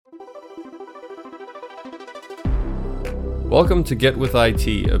Welcome to Get With IT,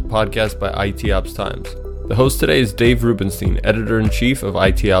 a podcast by IT Ops Times. The host today is Dave Rubinstein, Editor-in-Chief of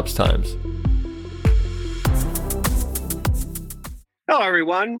IT Ops Times. Hello,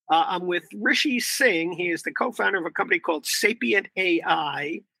 everyone. I'm with Rishi Singh. He is the co-founder of a company called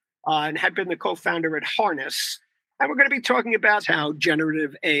SapientAI and had been the co-founder at Harness. And we're going to be talking about how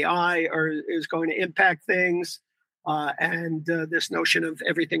generative AI is going to impact things and this notion of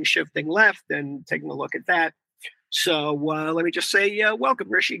everything shifting left and taking a look at that. So let me just say welcome,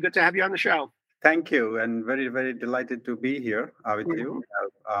 Rishi. Good to have you on the show. Thank you, and very, very delighted to be here with you.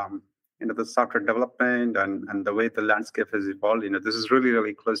 The software development and the way the landscape has evolved. This is really,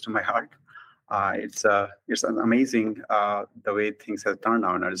 really close to my heart. It's amazing the way things have turned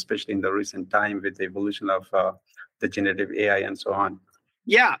out, and especially in the recent time with the evolution of the generative AI and so on.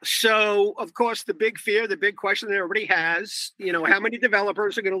 Yeah. So, of course, the big fear, the big question that everybody has, how many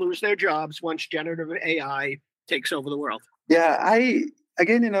developers are going to lose their jobs once generative AI takes over the world? Yeah, I'm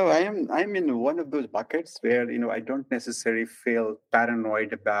in one of those buckets where I don't necessarily feel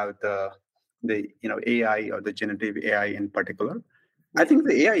paranoid about the AI or the generative AI in particular. I think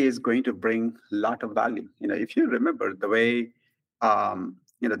the AI is going to bring a lot of value. If you remember the way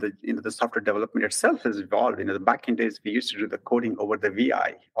the software development itself has evolved. The back in days we used to do the coding over the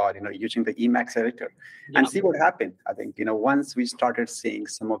VI or using the Emacs editor and see what happened. I think once we started seeing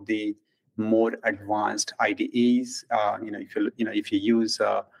some of the more advanced IDEs, if you use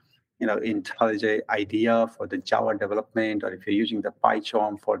IntelliJ IDEA for the Java development, or if you're using the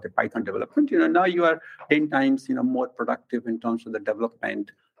PyCharm for the Python development, now you are 10 times more productive in terms of the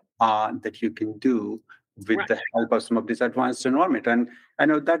development that you can do with the help of some of this advanced environment. And I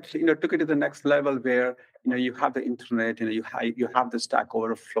know that took it to the next level where you have the internet, you have the Stack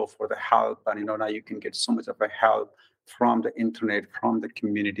Overflow for the help, and now you can get so much of a help from the internet, from the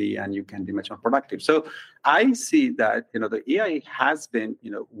community, and you can be much more productive. So I see that the AI has been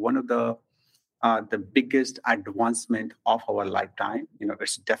one of the biggest advancement of our lifetime.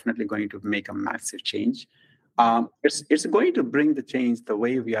 It's definitely going to make a massive change. It's going to bring the change the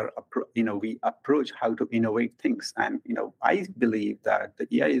way we approach how to innovate things. And I believe that the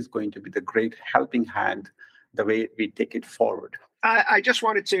AI is going to be the great helping hand the way we take it forward. I just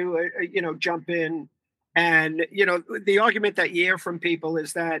wanted to jump in. And, the argument that you hear from people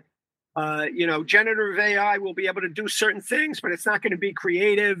is that, generative AI will be able to do certain things, but it's not going to be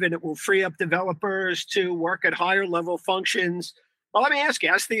creative, and it will free up developers to work at higher level functions. Well, let me ask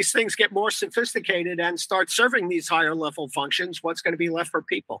you, as these things get more sophisticated and start serving these higher level functions, what's going to be left for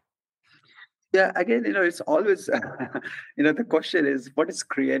people? Yeah, again, it's always, the question is, what is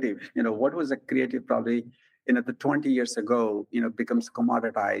creative? What was a creative probably the 20 years ago, becomes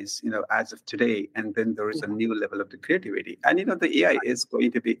commoditized, as of today. And then there is a new level of the creativity. And, the AI is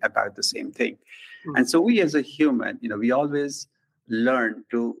going to be about the same thing. And so we as a human, we always learn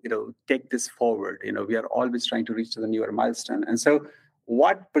to, take this forward. We are always trying to reach to the newer milestone. And so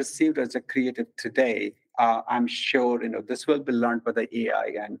what perceived as a creative today, I'm sure, this will be learned by the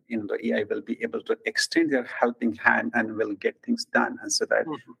AI, and, the AI will be able to extend their helping hand and will get things done. And so that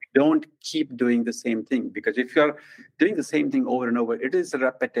we don't keep doing the same thing, because if you're doing the same thing over and over, it is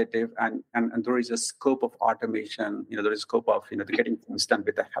repetitive, and there is a scope of automation, there is scope of, getting things done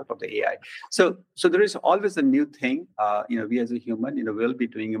with the help of the AI. So there is always a new thing, we as a human, will be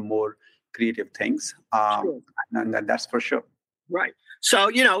doing more creative things. And that's for sure. Right. So,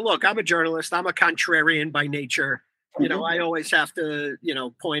 look, I'm a journalist. I'm a contrarian by nature. I always have to,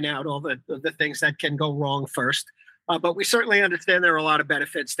 point out all the things that can go wrong first. But we certainly understand there are a lot of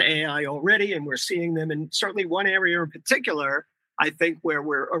benefits to AI already, and we're seeing them. And certainly one area in particular, I think, where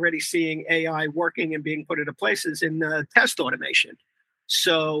we're already seeing AI working and being put into places in test automation.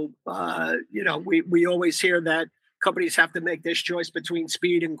 So, we always hear that companies have to make this choice between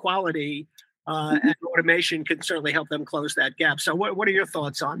speed and quality. And automation can certainly help them close that gap. So what are your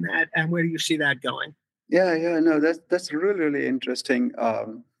thoughts on that, and where do you see that going? No, that's really, really interesting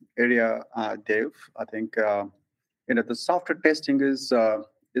area, Dave. I think the software testing is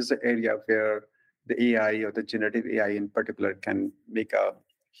the area where the AI or the generative AI in particular can make a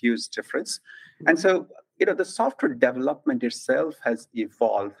huge difference. And so the software development itself has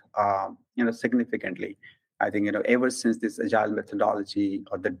evolved significantly. I think, ever since this agile methodology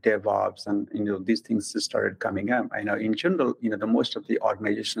or the DevOps and, these things started coming up, I know in general, the most of the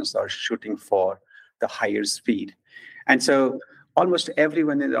organizations are shooting for the higher speed. And so almost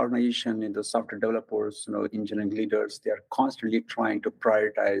everyone in the organization, the software developers, engineering leaders, they are constantly trying to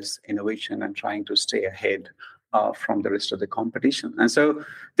prioritize innovation and trying to stay ahead from the rest of the competition. And so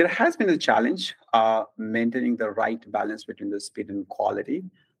there has been a challenge maintaining the right balance between the speed and quality.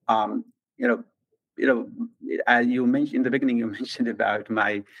 as you mentioned in the beginning, you mentioned about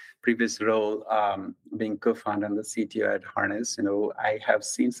my previous role being co-founder and the CTO at Harness. I have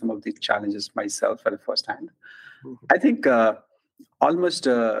seen some of the challenges myself at firsthand. Mhm. I think almost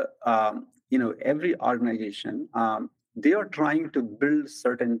every organization, they are trying to build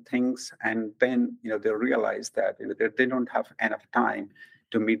certain things, and then they realize that they don't have enough time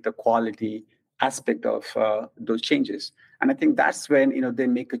to meet the quality aspect of those changes. And I think that's when they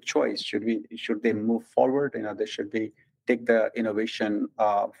make a choice. Should they move forward? They should be take the innovation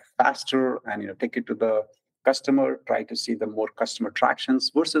faster and take it to the customer, try to see the more customer tractions,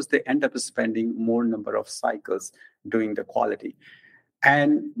 versus they end up spending more number of cycles doing the quality.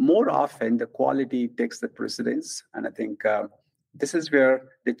 And more often, the quality takes the precedence. And I think this is where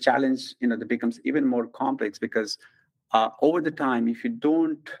the challenge, that becomes even more complex, because over the time, if you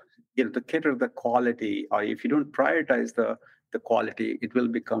don't, to cater the quality, or if you don't prioritize the quality, it will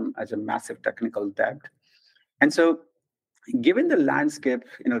become as a massive technical debt. And so, given the landscape,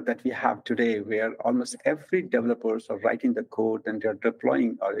 that we have today, where almost every developers are writing the code and they're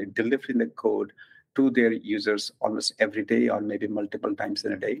deploying or delivering the code to their users almost every day or maybe multiple times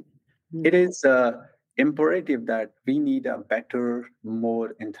in a day, it is imperative that we need a better,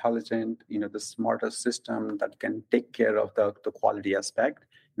 more intelligent, the smarter system that can take care of the quality aspect,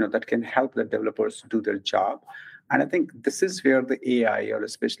 that can help the developers do their job. And I think this is where the AI, or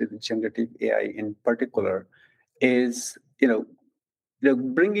especially the generative AI in particular, is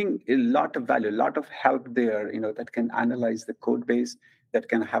bringing a lot of value, a lot of help there, that can analyze the code base, that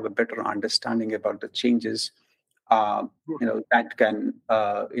can have a better understanding about the changes, that can,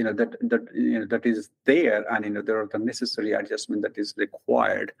 that is there, and there are the necessary adjustment that is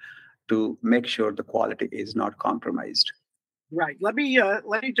required to make sure the quality is not compromised. Right. Let me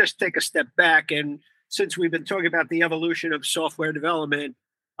just take a step back, and since we've been talking about the evolution of software development,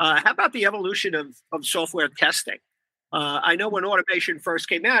 how about the evolution of software testing? I know when automation first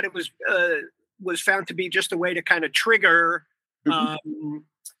came out, it was found to be just a way to kind of trigger, the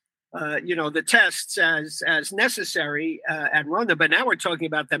tests as necessary and run them. But now we're talking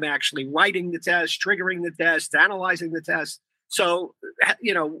about them actually writing the test, triggering the test, analyzing the test. So,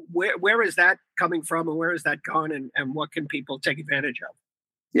 where is that coming from, and where is that gone, and what can people take advantage of?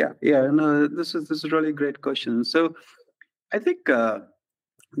 Yeah. No, this is a really great question. So, I think the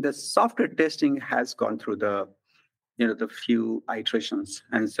software testing has gone through the few iterations,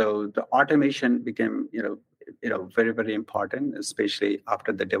 and so the automation became very, very important, especially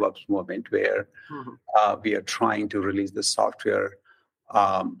after the DevOps movement, where we are trying to release the software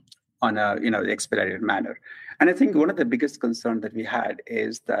on a expedited manner. And I think one of the biggest concerns that we had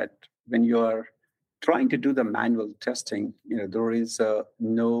is that when you are trying to do the manual testing, there is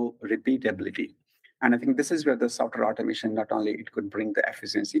no repeatability. And I think this is where the software automation, not only it could bring the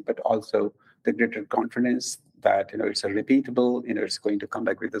efficiency, but also the greater confidence that it's a repeatable, it's going to come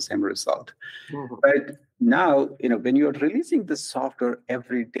back with the same result. But now, when you're releasing the software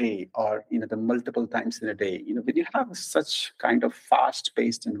every day, or the multiple times in a day, when you have such kind of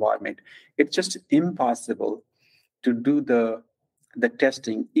fast-paced environment, it's just impossible to do the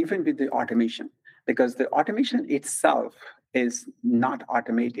testing, even with the automation, because the automation itself is not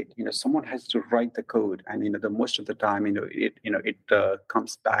automated. Someone has to write the code, and the most of the time, it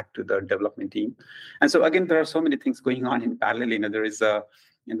comes back to the development team. And so again, there are so many things going on in parallel. There is the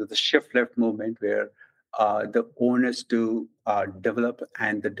shift left movement, where the owners to develop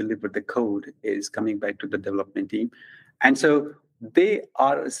and deliver the code is coming back to the development team, and so they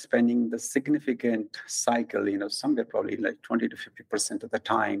are spending the significant cycle, somewhere probably like 20 to 50% of the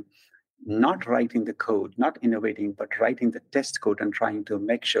time, not writing the code, not innovating, but writing the test code and trying to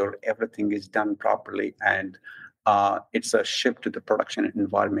make sure everything is done properly, and it's a shift to the production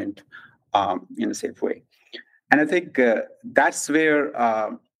environment in a safe way. And I think that's where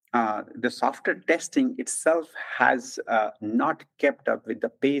the software testing itself has not kept up with the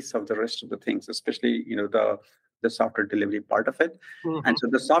pace of the rest of the things, especially the software delivery part of it. And so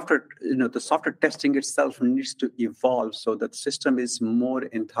the software testing itself needs to evolve so that the system is more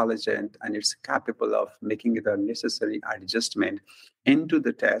intelligent and it's capable of making the necessary adjustment into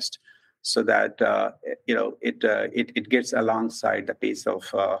the test, so that it gets alongside the pace of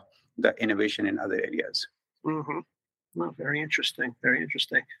the innovation in other areas. Well, very interesting. Very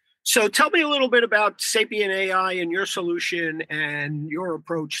interesting. So tell me a little bit about SapientAI and your solution and your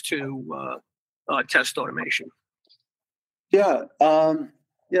approach to test automation. Yeah.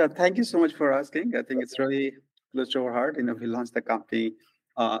 Thank you so much for asking. I think it's really close to our heart. We launched the company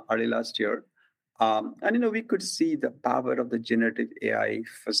early last year. And we could see the power of the generative AI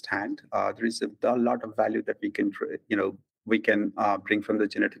firsthand. There is a lot of value that we can bring from the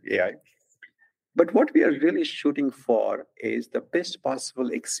generative AI. But what we are really shooting for is the best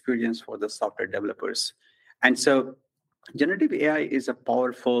possible experience for the software developers. And so generative AI is a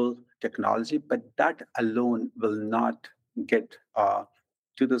powerful technology, but that alone will not get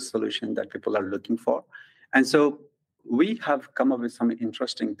to the solution that people are looking for. And so we have come up with some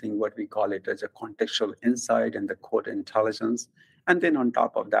interesting thing, what we call it as a contextual insight and the code intelligence. And then on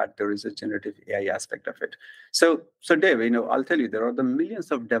top of that, there is a generative AI aspect of it. So Dave, I'll tell you, there are the millions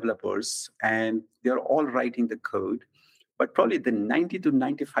of developers and they're all writing the code, but probably the 90 to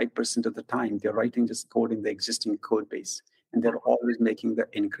 95% of the time, they're writing just code in the existing code base, and they're always making the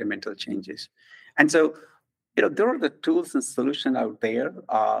incremental changes. And so, there are the tools and solutions out there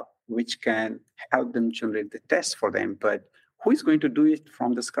which can help them generate the tests for them, but who is going to do it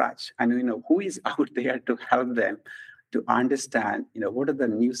from the scratch? And, who is out there to help them to understand, what are the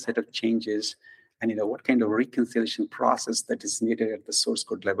new set of changes and, what kind of reconciliation process that is needed at the source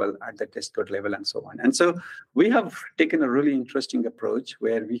code level, at the test code level, and so on. And so we have taken a really interesting approach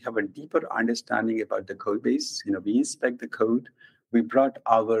where we have a deeper understanding about the code base. We inspect the code. We brought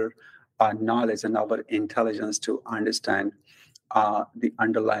our knowledge and our intelligence to understand the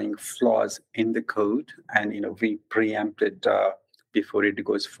underlying flaws in the code, and we preempt it before it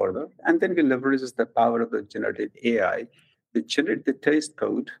goes further. And then we leverage the power of the generative AI to generate the test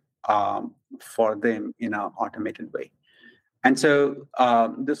code for them in an automated way. And so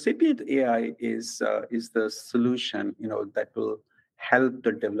the SapientAI is the solution, that will help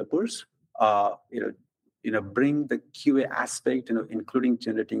the developers, bring the QA aspect, including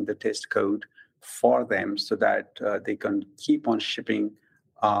generating the test code for them, so that they can keep on shipping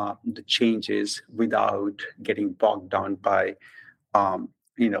the changes without getting bogged down by the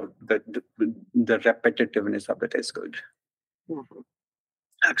repetitiveness of the test code. Mm-hmm.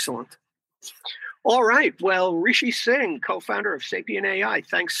 Excellent. All right. Well, Rishi Singh, co-founder of SapientAI,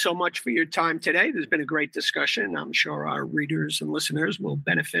 thanks so much for your time today. There's been a great discussion. I'm sure our readers and listeners will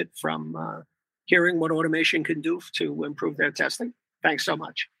benefit from hearing what automation can do to improve their testing. Thanks so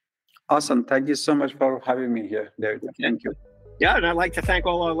much. Awesome. Thank you so much for having me here, David. Thank you. Yeah, and I'd like to thank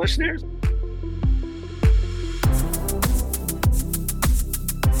all our listeners.